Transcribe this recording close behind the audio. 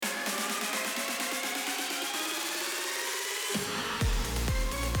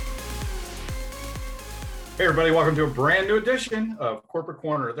Hey, everybody, welcome to a brand new edition of Corporate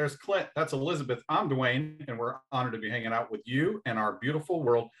Corner. There's Clint, that's Elizabeth, I'm Dwayne, and we're honored to be hanging out with you and our beautiful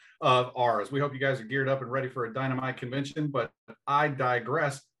world of ours. We hope you guys are geared up and ready for a dynamite convention, but I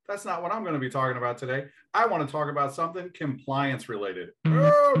digress. That's not what I'm going to be talking about today. I want to talk about something compliance related.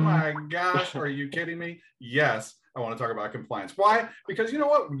 Oh my gosh, are you kidding me? Yes. I want to talk about compliance. Why? Because you know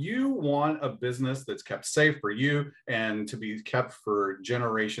what? You want a business that's kept safe for you and to be kept for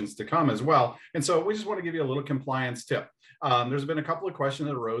generations to come as well. And so we just want to give you a little compliance tip. There's been a couple of questions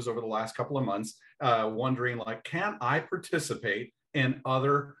that arose over the last couple of months, wondering like, can I participate in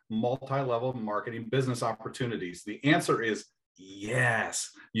other multi-level marketing business opportunities? The answer is yes,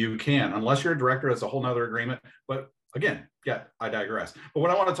 you can, unless you're a director. That's a whole nother agreement. But again, yeah, I digress. But what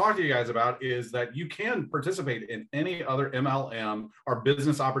I want to talk to you guys about is that you can participate in any other MLM or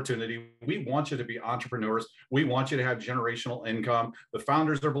business opportunity. We want you to be entrepreneurs. We want you to have generational income. The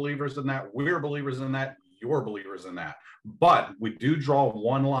founders are believers in that. We're believers in that. You're believers in that. But we do draw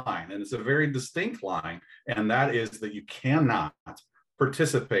one line, and it's a very distinct line, and that is that you cannot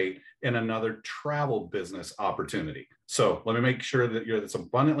participate in another travel business opportunity. So let me make sure that that's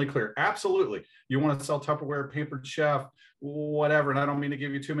abundantly clear. Absolutely. You want to sell Tupperware, Papered Chef, whatever. And I don't mean to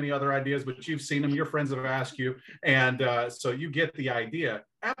give you too many other ideas, but you've seen them. Your friends have asked you. And so you get the idea.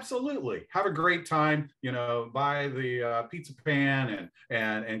 Absolutely. Have a great time. You know, buy the pizza pan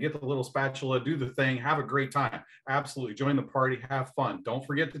and get the little spatula, do the thing, have a great time. Absolutely. Join the party, have fun. Don't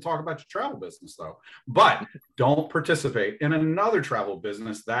forget to talk about your travel business though. But don't participate in another travel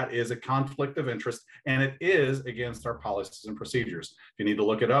business. That is a conflict of interest, and it is against our policies and procedures. If you need to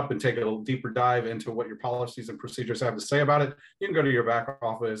look it up and take a little deeper dive into what your policies and procedures have to say about it, you can go to your back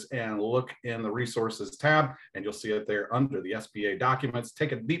office and look in the resources tab, and you'll see it there under the SBA documents.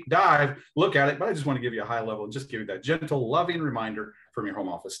 Take a deep dive, look at it, but I just want to give you a high level and just give you that gentle, loving reminder from your home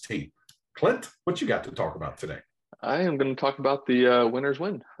office team. Clint, what you got to talk about today? I am going to talk about the winner's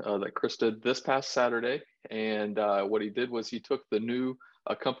win that Chris did this past Saturday. And what he did was he took the new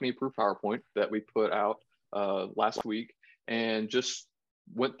company approved PowerPoint that we put out last week and just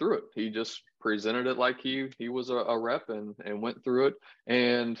went through it. He just presented it like he was a rep and went through it.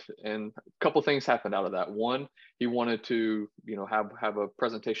 And a couple things happened out of that. One, he wanted to, have a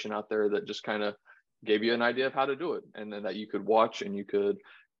presentation out there that just kind of gave you an idea of how to do it, and then that you could watch and you could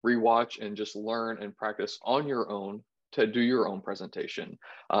rewatch and just learn and practice on your own to do your own presentation.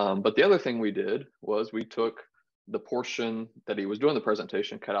 But the other thing we did was we took the portion that he was doing the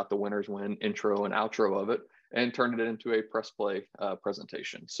presentation, cut out the winner's win intro and outro of it, and turned it into a press play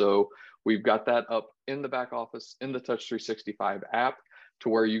presentation. So we've got that up in the back office in the Touch 365 app to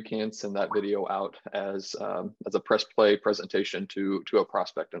where you can send that video out as a press play presentation to a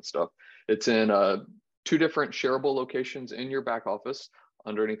prospect and stuff. It's in 2 different shareable locations in your back office.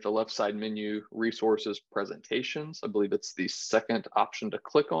 Underneath the left side menu, resources, presentations. I believe it's the second option to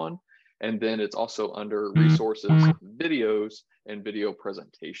click on. And then it's also under resources, videos, and video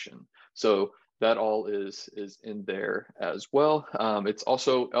presentation. So that all is in there as well. It's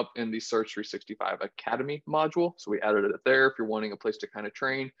also up in the Search 365 Academy module. So we added it there if you're wanting a place to kind of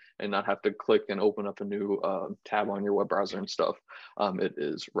train and not have to click and open up a new tab on your web browser and stuff. It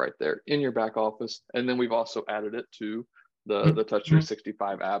is right there in your back office. And then we've also added it to the Touch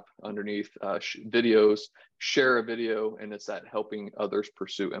 365 app underneath videos, share a video, and it's that helping others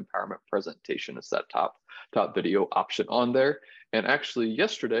pursue empowerment presentation. It's that top video option on there. And actually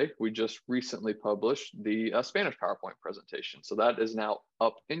yesterday, we just recently published the Spanish PowerPoint presentation. So that is now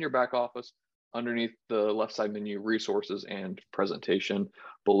up in your back office underneath the left side menu, resources and presentation.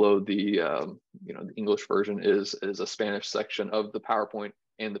 Below the the English version is a Spanish section of the PowerPoint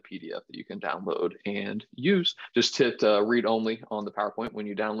and the PDF that you can download and use. Just hit read only on the PowerPoint when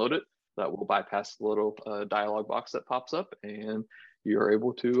you download it. That will bypass the little dialog box that pops up, and you're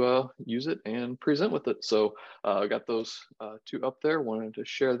able to use it and present with it. So I got those 2 up there. Wanted to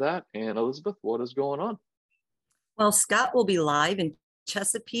share that. And Elizabeth, what is going on? Well, Scott will be live in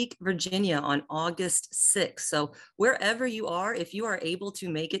Chesapeake, Virginia on August 6th. So wherever you are, if you are able to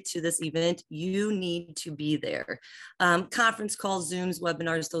make it to this event, you need to be there. Conference calls, Zooms,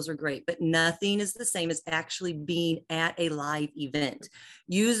 webinars, those are great, but nothing is the same as actually being at a live event.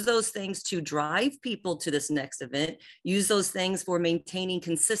 Use those things to drive people to this next event. Use those things for maintaining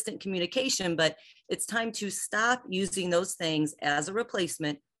consistent communication, but it's time to stop using those things as a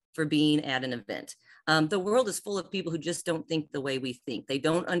replacement for being at an event. The world is full of people who just don't think the way we think. They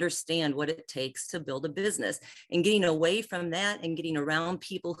don't understand what it takes to build a business, and getting away from that and getting around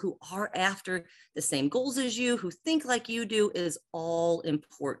people who are after the same goals as you, who think like you do, is all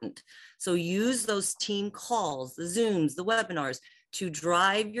important. So use those team calls, the Zooms, the webinars, to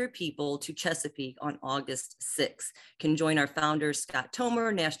drive your people to Chesapeake on August 6th. Can join our founders, Scott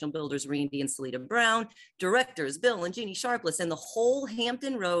Tomer, national builders, Randy and Salita Brown, directors, Bill and Jeannie Sharpless, and the whole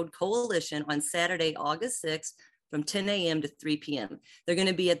Hampton Road Coalition on Saturday, August 6th, from 10 a.m. to 3 p.m. They're going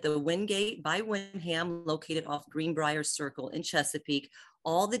to be at the Wingate by Wyndham, located off Greenbrier Circle in Chesapeake.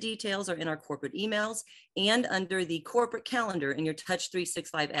 All the details are in our corporate emails and under the corporate calendar in your Touch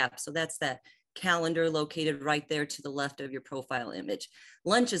 365 app. So that's that calendar located right there to the left of your profile image.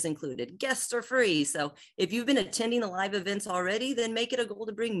 Lunch is included, guests are free. So if you've been attending the live events already, then make it a goal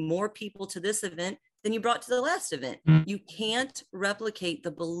to bring more people to this event than you brought to the last event. You can't replicate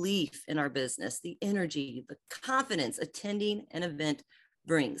the belief in our business, the energy, the confidence attending an event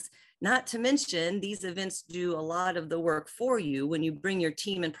brings. Not to mention, these events do a lot of the work for you. When you bring your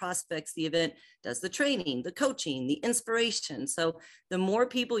team and prospects, the event does the training, the coaching, the inspiration. So the more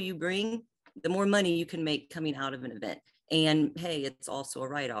people you bring, the more money you can make coming out of an event. And hey, it's also a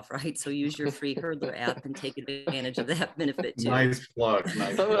write-off, right? So use your free Hurdler app and take advantage of that benefit too. Nice plug.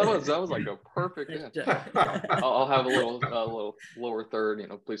 Nice That plug. was like a perfect. Yeah. I'll have a little lower third. You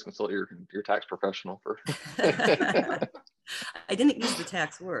know, please consult your tax professional for. I didn't use the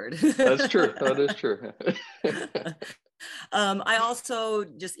tax word. That's true. That is true. I also,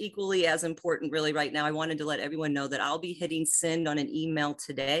 just equally as important really right now, I wanted to let everyone know that I'll be hitting send on an email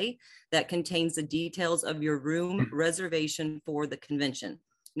today that contains the details of your room reservation for the convention.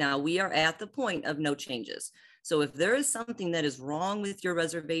 Now we are at the point of no changes. So if there is something that is wrong with your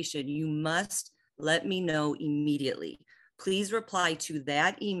reservation, you must let me know immediately. Please reply to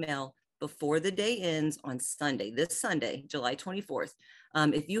that email before the day ends on Sunday, this Sunday, July 24th.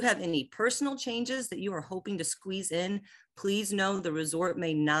 If you have any personal changes that you are hoping to squeeze in, please know the resort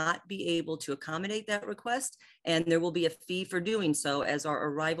may not be able to accommodate that request, and there will be a fee for doing so, as our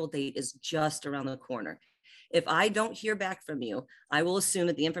arrival date is just around the corner. If I don't hear back from you, I will assume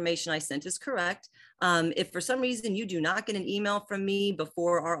that the information I sent is correct. If for some reason you do not get an email from me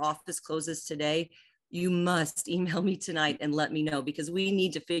before our office closes today, you must email me tonight and let me know, because we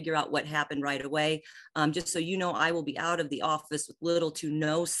need to figure out what happened right away. Just so you know, I will be out of the office with little to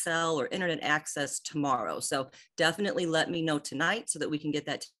no cell or internet access tomorrow. So definitely let me know tonight so that we can get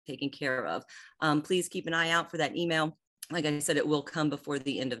that taken care of. Please keep an eye out for that email. Like I said, it will come before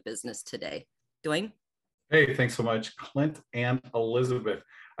the end of business today. Dwayne? Hey, thanks so much, Clint and Elizabeth.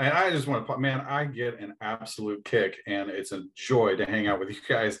 And I just want to, man, I get an absolute kick, and it's a joy to hang out with you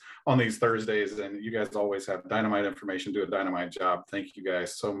guys on these Thursdays. And you guys always have dynamite information, do a dynamite job. Thank you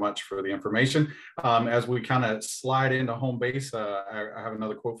guys so much for the information. As we kind of slide into home base, I have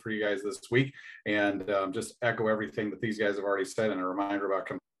another quote for you guys this week, and just echo everything that these guys have already said, and a reminder about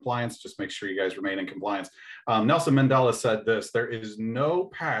compliance. Just make sure you guys remain in compliance. Nelson Mandela said this: there is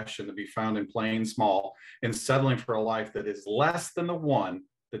no passion to be found in playing small, in settling for a life that is less than the one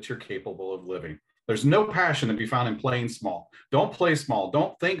that you're capable of living. There's no passion to be found in playing small. Don't play small.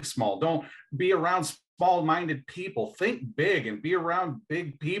 Don't think small. Don't be around small-minded people. Think big and be around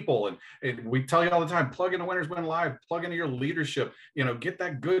big people. And we tell you all the time, plug into Winners Win Live, plug into your leadership, you know, get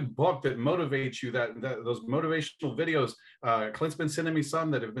that good book that motivates you, that those motivational videos. Clint's been sending me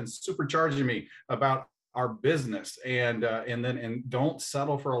some that have been supercharging me about our business. And don't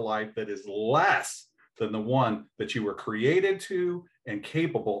settle for a life that is less than the one that you were created to and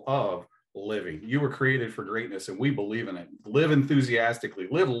capable of living. You were created for greatness, and we believe in it. Live enthusiastically,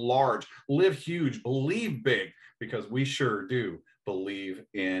 live large, live huge, believe big, because we sure do believe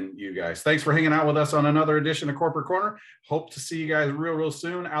in you guys. Thanks for hanging out with us on another edition of Corporate Corner. Hope to see you guys real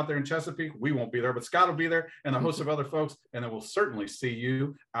soon out there in Chesapeake. We won't be there, but Scott will be there, and a host of other folks, and then we'll certainly see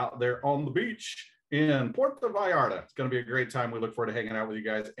you out there on the beach in Puerto Vallarta. It's going to be a great time. We look forward to hanging out with you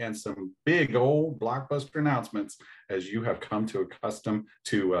guys, and some big old blockbuster announcements, as you have come to accustom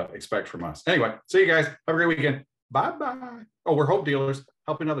to expect from us. Anyway, see you guys. Have a great weekend. Bye-bye. Oh, we're Hope Dealers,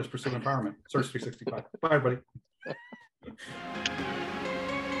 helping others pursue empowerment. Search 365. Bye, everybody.